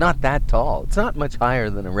dome is not that tall. It's not much higher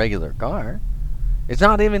than a regular car. It's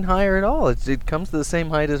not even higher at all. It comes to the same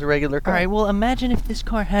height as a regular car. All right, well, imagine if this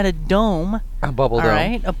car had a dome. A bubble dome. All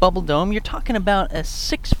right, a bubble dome. You're talking about a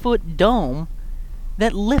 6-foot dome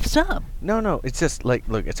that lifts up. No. It's just like,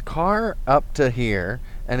 look, it's car up to here,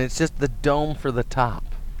 and it's just the dome for the top.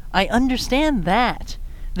 I understand that.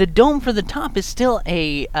 The dome for the top is still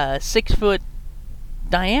a 6-foot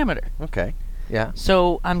diameter. Okay. Yeah.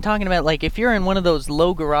 So I'm talking about, like, if you're in one of those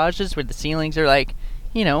low garages where the ceilings are, like,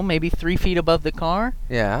 you know, maybe 3 feet above the car.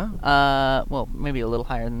 Yeah. Well, maybe a little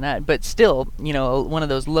higher than that, but still, you know, one of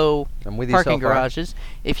those low I'm with you parking so far. garages.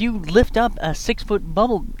 If you lift up a 6-foot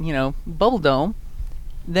bubble dome,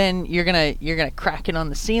 then you're gonna crack it on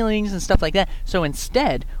the ceilings and stuff like that. So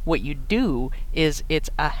instead, what you do is it's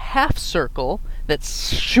a half circle that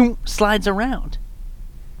slides around.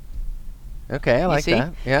 Okay, I like you see?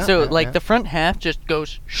 that. Yeah. So yeah, like yeah. the front half just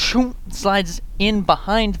goes slides in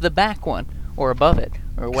behind the back one or above it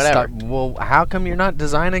or whatever. Well, how come you're not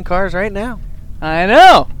designing cars right now? I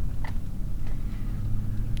know.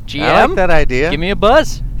 GM, I like that idea. give me a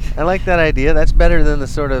buzz. I like that idea. That's better than the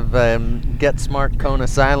sort of Get Smart Cone of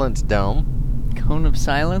Silence dome. Cone of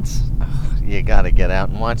silence. You gotta get out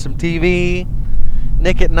and watch some TV.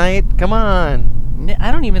 Nick at Night. Come on.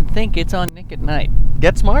 I don't even think it's on Nick at Night.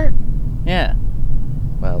 Get Smart? Yeah.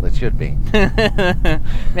 Well, it should be.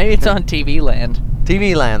 Maybe it's on TV Land.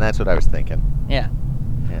 TV Land, that's what I was thinking. Yeah.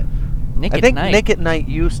 Yeah. Nick I at think Night. Nick at Night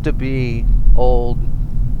used to be old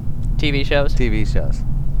TV shows. TV shows.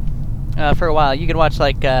 For a while, you could watch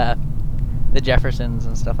like the Jeffersons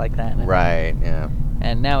and stuff like that. Right, yeah.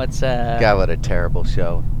 And now it's God, what a terrible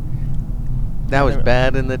show. That was There-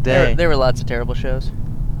 bad in the day. There were lots of terrible shows.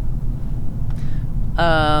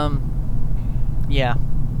 Yeah.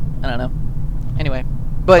 I don't know. Anyway.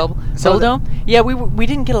 But Bubble Dome? Yeah, we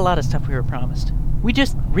didn't get a lot of stuff we were promised. We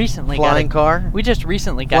just recently flying car. We just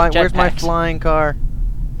recently got jetpacks. Where's my flying car?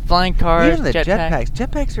 Flying cars, even the jetpacks.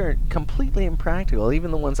 Jetpacks are completely impractical.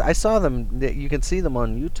 Even the ones I saw them, you can see them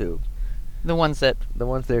on YouTube. The ones that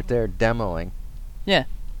they're demoing. Yeah.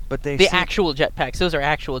 But the actual jetpacks. Those are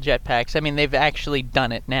actual jetpacks. I mean, they've actually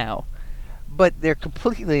done it now. But they're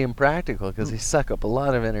completely impractical because they suck up a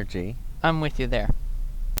lot of energy. I'm with you there.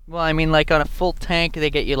 Well, I mean, like on a full tank, they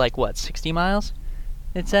get you like what, 60 miles?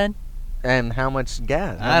 It said. And how much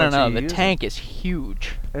gas? I don't know. The tank is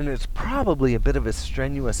huge. And it's probably a bit of a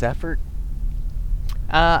strenuous effort.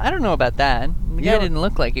 I don't know about that. The guy didn't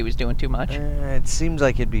look like he was doing too much. It seems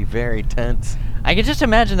like it'd be very tense. I could just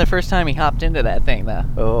imagine the first time he hopped into that thing, though.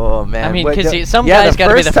 Oh, man. I mean, because some guy's got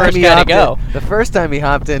to be the first guy to go. The first time he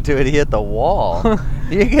hopped into it, he hit the wall.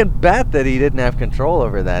 You can bet that he didn't have control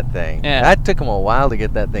over that thing. Yeah. That took him a while to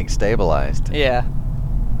get that thing stabilized. Yeah.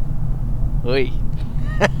 Oy.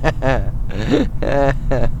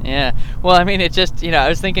 Yeah. Well, I mean, it just, I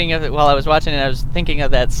was thinking of it while I was watching it. I was thinking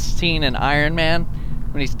of that scene in Iron Man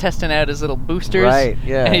when he's testing out his little boosters. Right,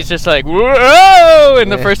 yeah. And he's just like, whoa!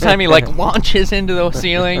 And the first time he, launches into the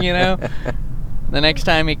ceiling, The next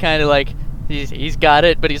time he kind of, he's got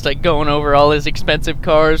it, but he's, going over all his expensive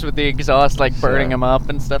cars with the exhaust, burning him up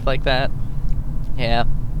and stuff like that. Yeah.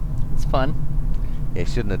 It's fun. He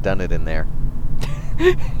shouldn't have done it in there.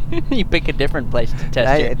 You pick a different place to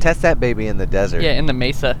test it. Test that baby in the desert. Yeah, in the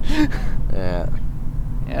mesa. Yeah.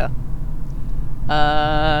 Yeah.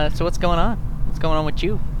 So what's going on? What's going on with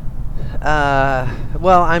you?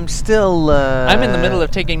 Well, I'm still, I'm in the middle of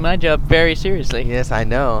taking my job very seriously. Yes, I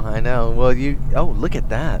know. Well, look at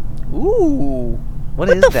that. Ooh. What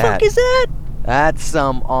is the that? fuck is that? That's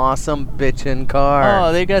some awesome bitchin' car.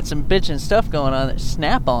 Oh, they got some bitchin' stuff going on.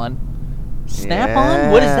 Snap-on? Snap-on?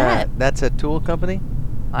 What is that? That's a tool company?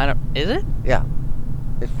 Is it? Yeah.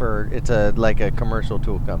 It's a commercial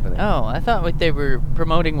tool company. Oh, I thought what they were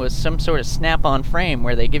promoting was some sort of snap-on frame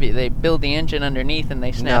where they build the engine underneath and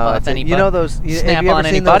they snap off any snap on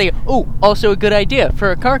any body. Oh, also a good idea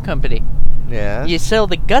for a car company. Yeah. You sell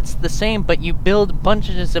the guts the same, but you build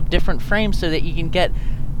bunches of different frames so that you can get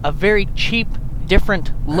a very cheap,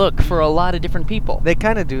 different look for a lot of different people. They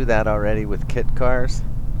kind of do that already with kit cars.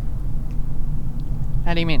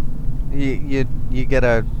 How do you mean? You get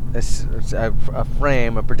a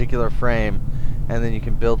frame, a particular frame, and then you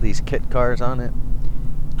can build these kit cars on it.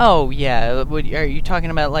 Oh yeah, are you talking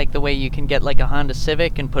about the way you can get a Honda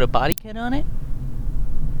Civic and put a body kit on it?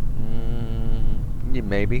 Yeah,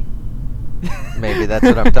 maybe. Maybe that's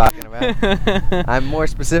what I'm talking about. I'm more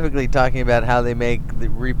specifically talking about how they make the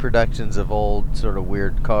reproductions of old sort of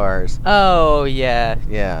weird cars. Oh yeah.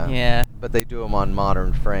 Yeah. Yeah. But they do them on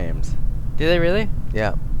modern frames. Do they really?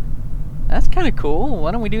 Yeah. That's kind of cool.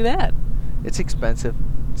 Why don't we do that? It's expensive.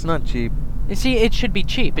 It's not cheap. You see, it should be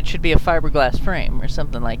cheap. It should be a fiberglass frame or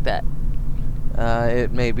something like that.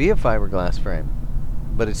 It may be a fiberglass frame,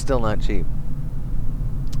 but it's still not cheap.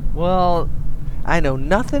 Well, I know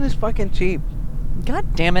nothing is fucking cheap.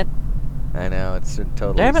 God damn it. I know, it's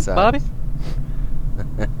totally damn it, sucks. Bobby.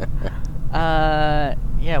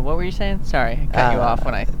 Yeah, what were you saying? Sorry, I cut you off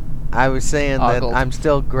when I was saying that I'm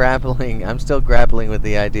still grappling with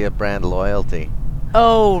the idea of brand loyalty.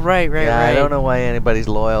 Oh, right. I don't know why anybody's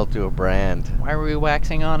loyal to a brand. Why were we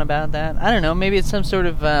waxing on about that? I don't know. Maybe it's some sort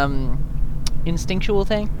of instinctual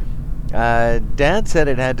thing? Dad said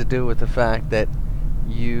it had to do with the fact that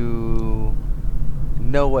you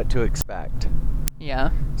know what to expect.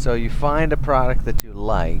 Yeah. So you find a product that you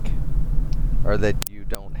like, or that you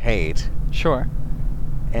don't hate. Sure.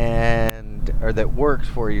 Or that works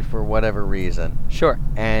for you for whatever reason. Sure.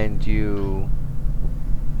 And you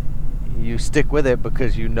stick with it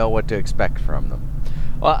because you know what to expect from them.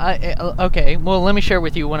 Well, okay. Well, let me share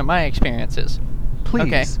with you one of my experiences. Please.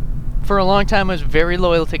 Okay. For a long time, I was very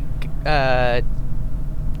loyal to.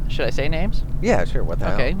 Should I say names? Yeah, sure. What the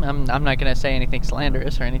hell? Okay. I'm not going to say anything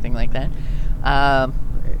slanderous or anything like that.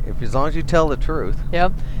 As long as you tell the truth.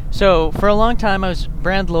 Yep. So for a long time, I was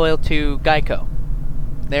brand loyal to Geico.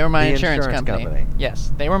 They were my insurance company.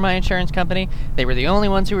 Yes, they were my insurance company. They were the only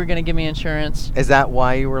ones who were going to give me insurance. Is that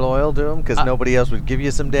why you were loyal to them? Because nobody else would give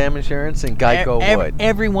you some damn insurance, and Geico would.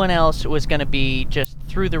 Everyone else was going to be just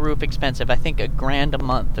through the roof expensive. I think $1,000 a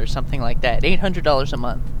month or something like that. $800 a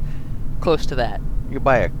month, close to that. You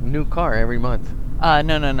buy a new car every month.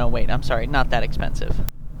 No. Wait, I'm sorry, not that expensive.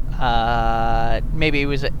 Maybe it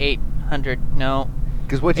was $800. No.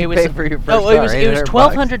 Because what you pay for your first car? It was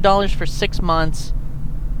 $1,200 for 6 months.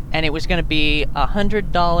 and it was going to be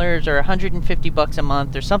 $100 or $150 a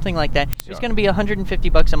month or something like that. It was Sure. going to be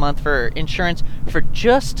 $150 a month for insurance for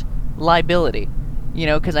just liability. You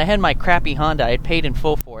know, because I had my crappy Honda. I had paid in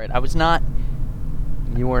full for it. I was not.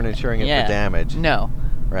 You weren't insuring it Yeah. for damage. No.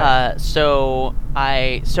 Right. So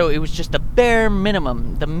it was just the bare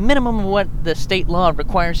minimum. The minimum of what the state law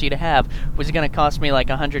requires you to have was going to cost me like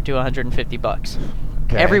 $100 to $150.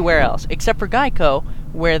 Okay. Everywhere else, except for Geico,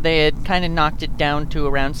 where they had kind of knocked it down to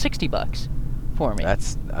around $60 for me.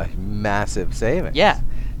 That's a massive savings. Yeah.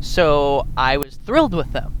 So I was thrilled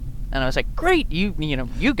with them. And I was like, great, you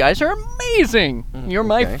guys are amazing. You're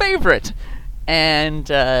my okay. favorite. And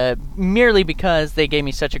merely because they gave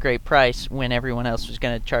me such a great price when everyone else was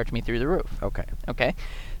going to charge me through the roof. Okay. Okay?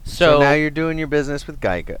 So now you're doing your business with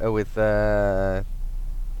Geico.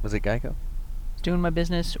 Was it Geico? Doing my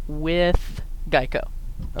business with Geico.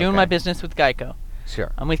 Doing my Okay. business with Geico.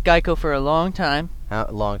 Sure. I'm with Geico for a long time. How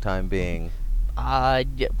long time being?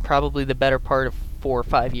 Probably the better part of 4 or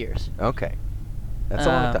 5 years. Okay. That's a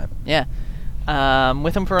long time. Yeah.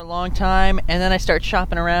 With them for a long time, and then I started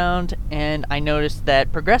shopping around, and I noticed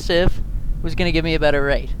that Progressive was going to give me a better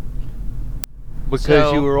rate. Because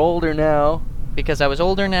So- you were older now. Because I was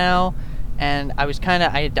older now, and I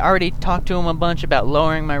had already talked to them a bunch about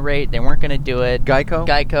lowering my rate. They weren't going to do it. Geico?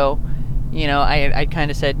 Geico. You know, I kind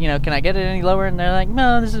of said, can I get it any lower? And they're like,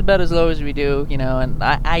 no, this is about as low as we do, and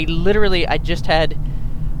I literally, I had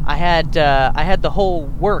the whole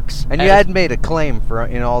works. And you hadn't made a claim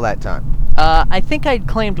in all that time. I think I'd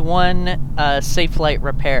claimed one safe light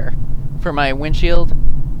repair for my windshield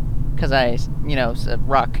because a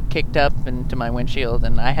rock kicked up into my windshield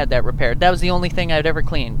and I had that repaired. That was the only thing I'd ever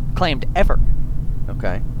claimed ever.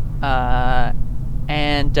 Okay.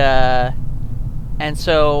 And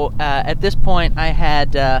so at this point I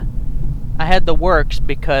had the works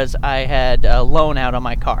because I had a loan out on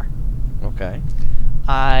my car. Okay.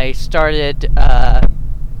 I started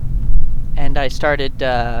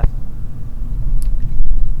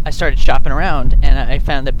shopping around, and I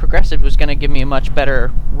found that Progressive was going to give me a much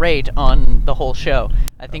better rate on the whole show.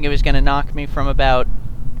 I think it was going to knock me from about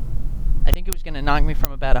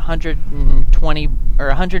 120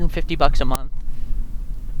 or $150 a month,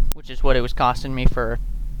 which is what it was costing me for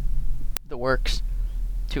the works,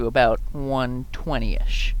 to about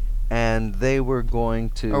 120-ish. And they were going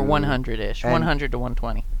to... Or 100-ish, and- 100 to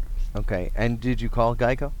 120. Okay. And did you call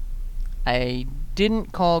Geico? I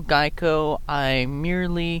didn't call Geico. I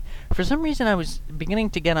merely, for some reason, I was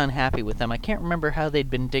beginning to get unhappy with them. I can't remember how they'd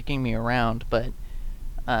been dicking me around, but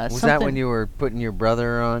Was that when you were putting your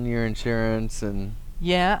brother on your insurance and...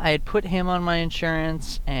 Yeah, I had put him on my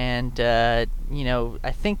insurance, and I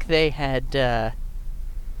think they had. There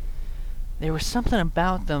was something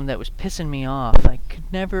about them that was pissing me off. I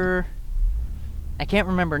can't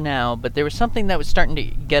remember now, but there was something that was starting to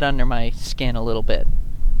get under my skin a little bit.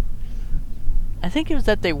 I think it was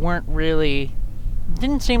that they weren't really...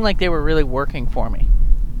 didn't seem like they were really working for me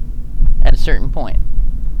at a certain point.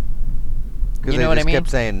 Because You they know what I just mean? kept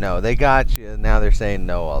saying no. They got you, and now they're saying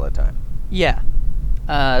no all the time. Yeah.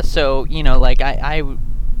 So, like, I would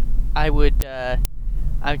kind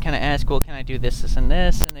of ask, well, can I do this, this, and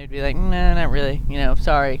this? And they'd be like, nah, not really,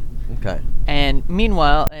 sorry. Okay. And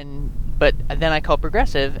meanwhile, but then I call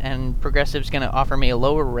Progressive, and Progressive's going to offer me a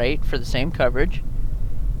lower rate for the same coverage.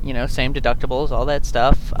 Same deductibles, all that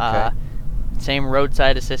stuff. Okay. Same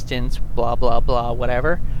roadside assistance, blah, blah, blah,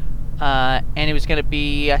 whatever. And it was going to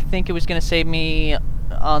be, I think it was going to save me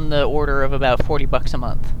on the order of about $40 a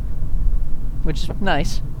month, which is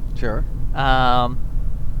nice. Sure.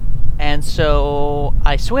 And so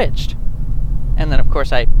I switched. And then, of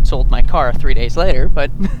course, I sold my car 3 days later, but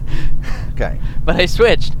Okay. but I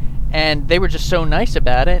switched. And they were just so nice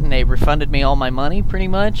about it, and they refunded me all my money pretty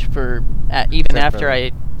much for even Except after for-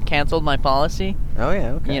 I canceled my policy. Oh,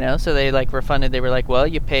 yeah, okay. So they refunded. They were like, well,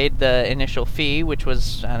 you paid the initial fee, which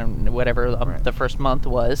was, I don't know, whatever Right. the first month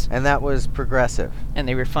was. And that was Progressive. And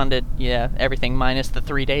they refunded, everything minus the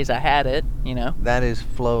 3 days I had it, That is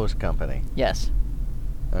Flo's company. Yes.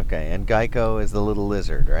 Okay, and Geico is the little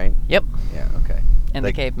lizard, right? Yep. Yeah, okay. And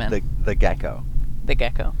the caveman. The gecko. The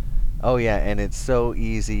gecko. Oh, yeah, and it's so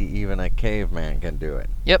easy, even a caveman can do it.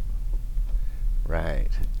 Yep. Right.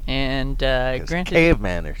 And 'Cause granted,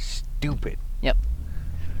 cavemen are stupid. Yep.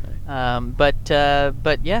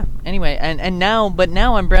 But yeah. Anyway, and now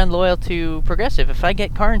I'm brand loyal to Progressive. If I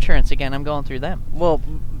get car insurance again, I'm going through them. Well,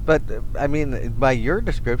 but, I mean, by your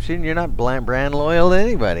description, you're not brand loyal to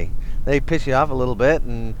anybody. They piss you off a little bit,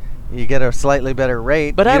 and You get a slightly better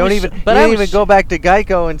rate. But you I don't was- even but you I don't was- even go back to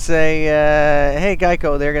Geico and say, "Hey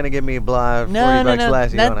Geico, they're gonna give me blah 40 No, bucks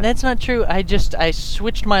less." You wanna- that's not true. I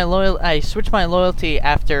switched my loyalty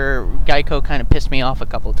after Geico kind of pissed me off a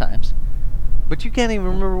couple times. But you can't even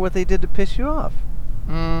remember what they did to piss you off.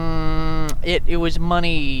 It was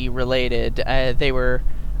money related. I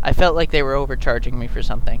felt like they were overcharging me for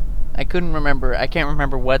something. I couldn't remember. I can't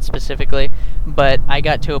remember what specifically, but I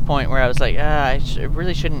got to a point where I was like, I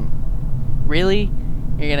really shouldn't. Really?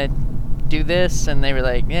 You're gonna do this? And they were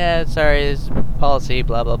like, yeah, sorry, this is policy,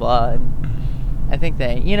 blah blah blah. And I think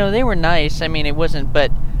they were nice. I mean, it wasn't, but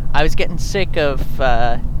I was getting sick of.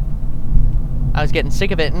 I was getting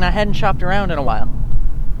sick of it, and I hadn't shopped around in a while.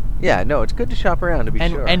 Yeah, no, it's good to shop around to be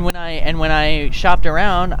And sure. and when I shopped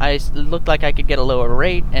around, looked like I could get a lower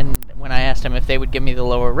rate. And when I asked them if they would give me the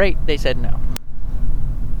lower rate, they said no.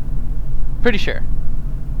 Pretty sure.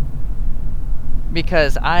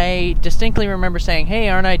 Because I distinctly remember saying, "Hey,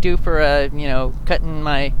 aren't I due for cutting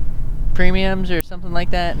my premiums or something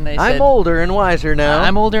like that?" And they said, I'm older and wiser now.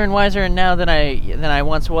 I'm older and wiser now than I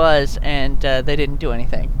once was, and they didn't do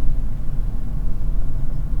anything.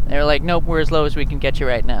 They were like, "Nope, we're as low as we can get you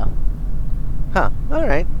right now." Huh. All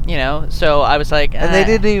right. So I was like, And they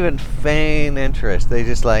didn't even feign interest. They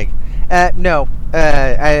just like, no,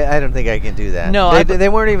 I don't think I can do that. No, they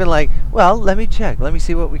weren't even like, well, let me check. Let me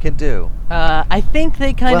see what we can do. I think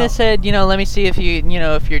they kind of Well- said, let me see if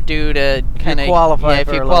if you're due to kind of qualify if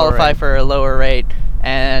for you a lower qualify rate. for a lower rate,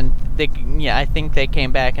 and I think they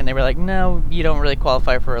came back and they were like, no, you don't really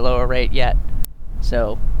qualify for a lower rate yet,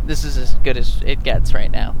 so this is as good as it gets right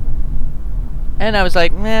now. And I was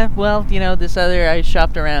like, well, this other, I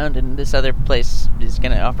shopped around and this other place is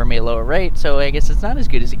going to offer me a lower rate, so I guess it's not as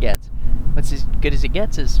good as it gets. What's as good as it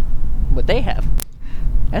gets is what they have.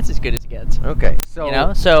 That's as good as it gets. Okay. So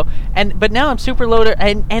But now I'm super loyal,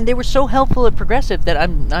 and they were so helpful at Progressive that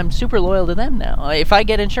I'm super loyal to them now. If I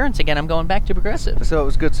get insurance again, I'm going back to Progressive. So it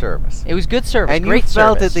was good service. It was good service, And great you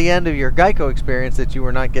felt service. at the end of your Geico experience that you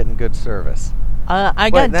were not getting good service. I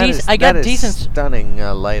Boy, got that decent. is- I got that is decent. stunning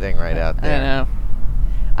lighting right out I there. know.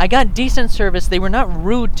 I got decent service. They were not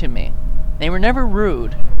rude to me. They were never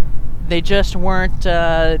rude. They just weren't.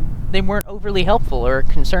 They weren't overly helpful or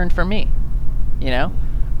concerned for me. I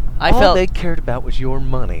All felt. they cared about was your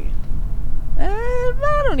money.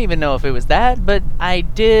 I don't even know if it was that, but I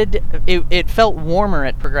did. It felt warmer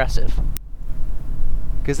at Progressive.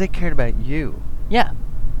 Because they cared about you. Yeah.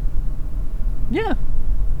 Yeah.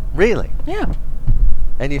 Really. Yeah.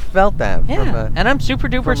 And you felt that Yeah. from a, And I'm super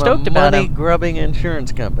duper from stoked a about it. money-grubbing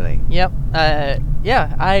insurance company. Yep.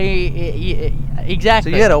 Yeah.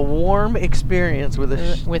 Exactly. So you had a warm experience with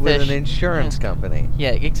With an insurance company.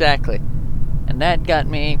 Yeah, exactly. And that got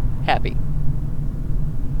me happy.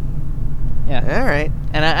 Yeah. All right.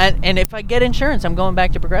 And if I get insurance, I'm going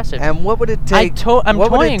back to Progressive. And what would it take? I'm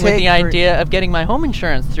what would it toying with the take for- idea of getting my home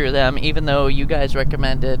insurance through them, even though you guys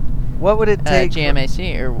recommended What would it take?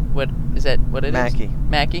 GMAC, or what is that? What it is?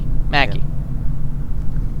 Mackie. Mackie.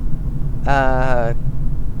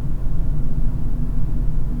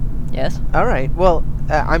 Yes. All right. Well,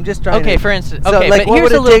 I'm just trying. Okay, to, for instance. so, Okay, like, but what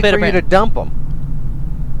here's would a it little take bit for you to dump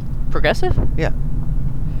them? Progressive. Yeah.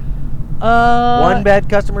 One One bad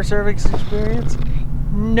customer service experience.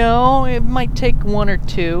 No, it might take one or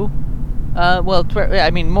two.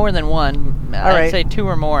 More than one. I'd right. say two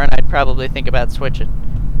or more, and I'd probably think about switching.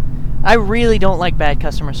 I really don't like bad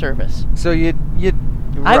customer service. So you.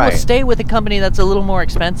 I Right. will stay with a company that's a little more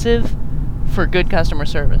expensive for good customer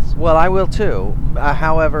service. Well, I will too.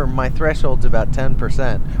 However, my threshold's about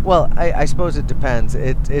 10%. Well, I suppose it depends.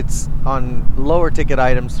 It's on lower ticket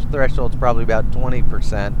items, threshold's probably about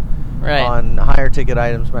 20%. Right. On higher ticket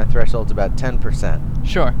items, my threshold's about 10%.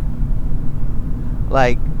 Sure.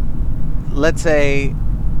 Like, let's say,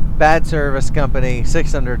 bad service company,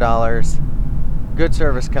 $600. Good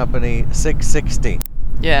service company, $660.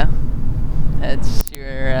 Yeah. That's your,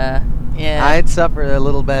 yeah. I'd suffer a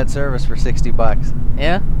little bad service for $60.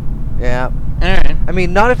 Yeah? Yeah. Alright. I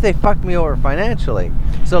mean, not if they fucked me over financially.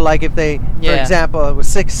 So, like, if they, for Yeah. example, it was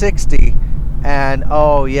 $660, and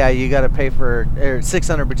you got to pay for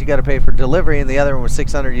 $600, but you got to pay for delivery, and the other one was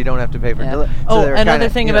 $600, you don't have to pay for Yeah. delivery. Another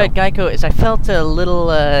thing about Geico is I felt a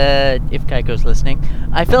little, if Geico's listening,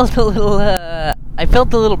 I felt a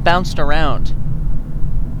little bounced around.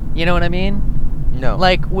 You know what I mean? No.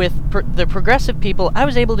 Like with the Progressive people, I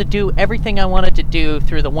was able to do everything I wanted to do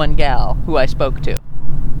through the one gal who I spoke to.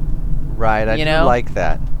 Right, I you do know? like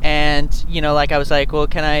that. And, like I was like, well,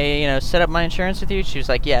 can I, set up my insurance with you? She was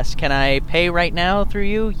like, yes. Can I pay right now through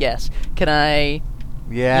you? Yes. Can I,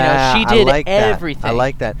 Yeah, she I did like that. everything. I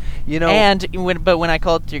like that. You know, And when I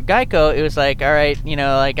called through Geico, it was like, all right,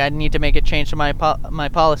 like I need to make a change to my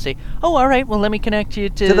policy. Oh, all right. Well, let me connect you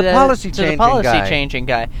to the policy to the changing policy guy. changing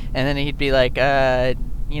guy. And then he'd be like,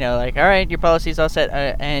 like, all right, your policy's all set,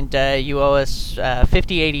 and you owe us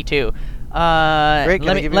 $50.82. Great,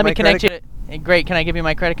 let me connect you. Great. Can I give you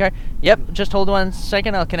my credit card? Yep. Just hold 1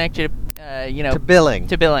 second. I'll connect you. to billing.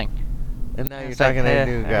 To billing. And now you're It's like, talking to a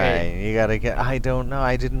new all guy. right. You gotta get. I don't know.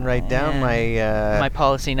 I didn't write down my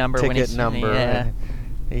policy number. ticket when he's, number. Yeah.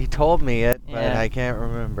 He told me it, but Yeah. I can't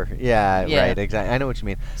remember. Yeah, Yeah. right. Exactly. I know what you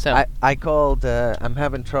mean. So I called. I'm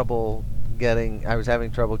having trouble getting. I was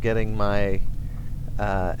having trouble getting my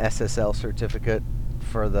SSL certificate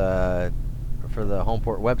for the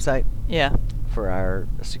Homeport website yeah. for our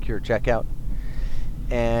secure checkout,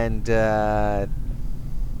 and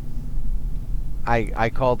I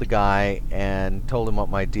called the guy and told him what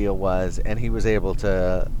my deal was, and he was able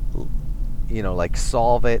to, like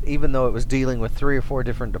solve it, even though it was dealing with 3 or 4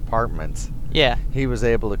 different departments. Yeah. He was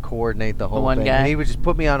able to coordinate the whole one thing. guy. And he would just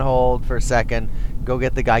put me on hold for a second, go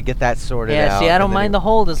get the guy, get that sorted out. Yeah, see, I don't and then mind the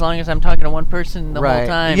hold as long as I'm talking to one person the right. whole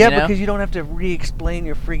time. Yeah, you know? because you don't have to re-explain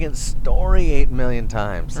your freaking story 8 million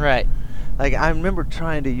times. Right. Like, I remember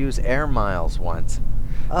trying to use Air Miles once.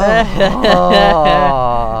 Oh,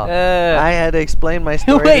 I had to explain my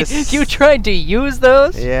story. Wait, you tried to use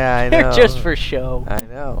those? Yeah, I They're know. just for show. I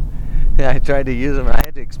know. I tried to use them. I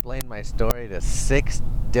had to explain my story to 6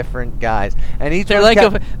 different guys, and each They're one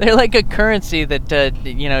like they're like a currency that doesn't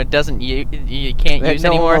you can't That use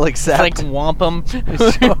no one anymore. will accept. It's like wampum. Sure.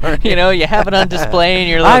 You have it on display in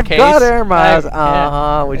your little I've case. got Air Miles.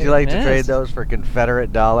 Yeah. Would you like to Yes. trade those for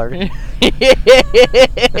Confederate dollars?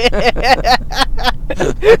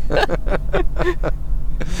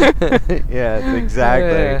 Yes,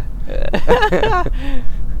 exactly.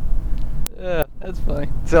 That's funny.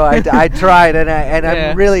 So I tried, and Yeah.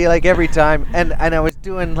 I'm really like every time, and I was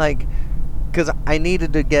doing like, because I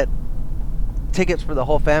needed to get tickets for the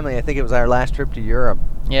whole family. I think it was our last trip to Europe,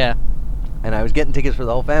 Yeah. and I was getting tickets for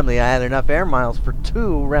the whole family. I had enough Air Miles for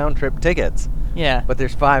 2 round trip tickets, Yeah. but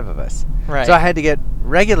there's 5 of us, Right. so I had to get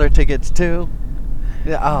regular tickets too.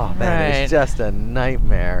 Yeah, oh man, Right. it's just a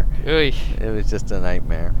nightmare. Oy. It was just a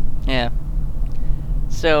nightmare. Yeah.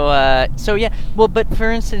 So yeah. Well, but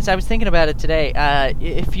for instance, I was thinking about it today.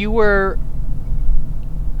 If you were,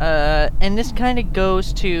 and this kind of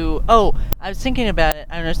goes to, I was thinking about it,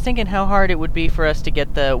 and I was thinking how hard it would be for us to get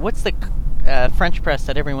what's the French press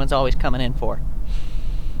that everyone's always coming in for?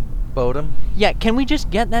 Bodum. Yeah, can we just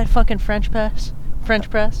get that fucking French press?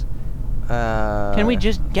 Can we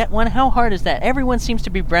just get one? How hard is that? Everyone seems to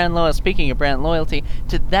be brand loyal. Speaking of brand loyalty,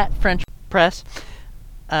 to that French press.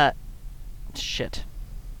 Shit.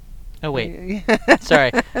 Oh wait, sorry,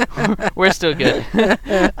 we're still good.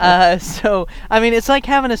 So I mean, it's like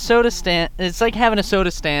having a soda stand. It's like having a soda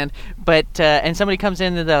stand, but and somebody comes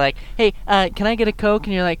in and they're like, "Hey, can I get a Coke?"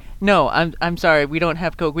 And you're like, "No, I'm sorry, we don't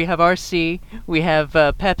have Coke. We have RC, we have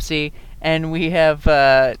Pepsi, and we have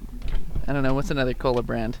I don't know, what's another cola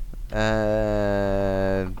brand?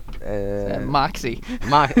 Moxie.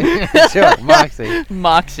 Sure, Moxie.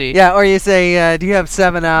 Moxie. Yeah, or you say, do you have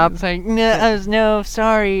 7-Up? It's like, no,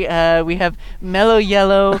 sorry. We have Mellow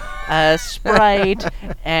Yellow, Sprite,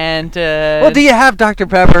 and... Well, do you have Dr.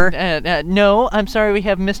 Pepper? No, I'm sorry. We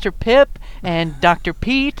have Mr. Pip and Dr.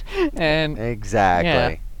 Pete, and... Exactly.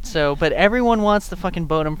 Yeah. So, but everyone wants the fucking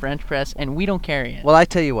Bodum French press, and we don't carry it. Well, I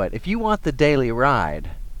tell you what, if you want the daily ride,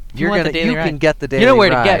 you want the daily you ride, can get the daily ride. you know where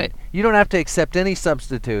to get it. You don't have to accept any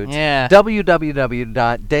substitutes. Yeah.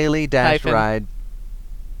 www.daily-ride.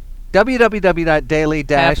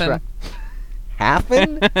 www.daily-ride.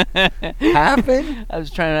 Happen? Happen? I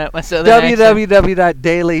was trying to out my southern accent.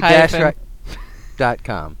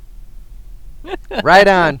 www.daily-ride.com. Right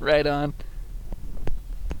on. Right on.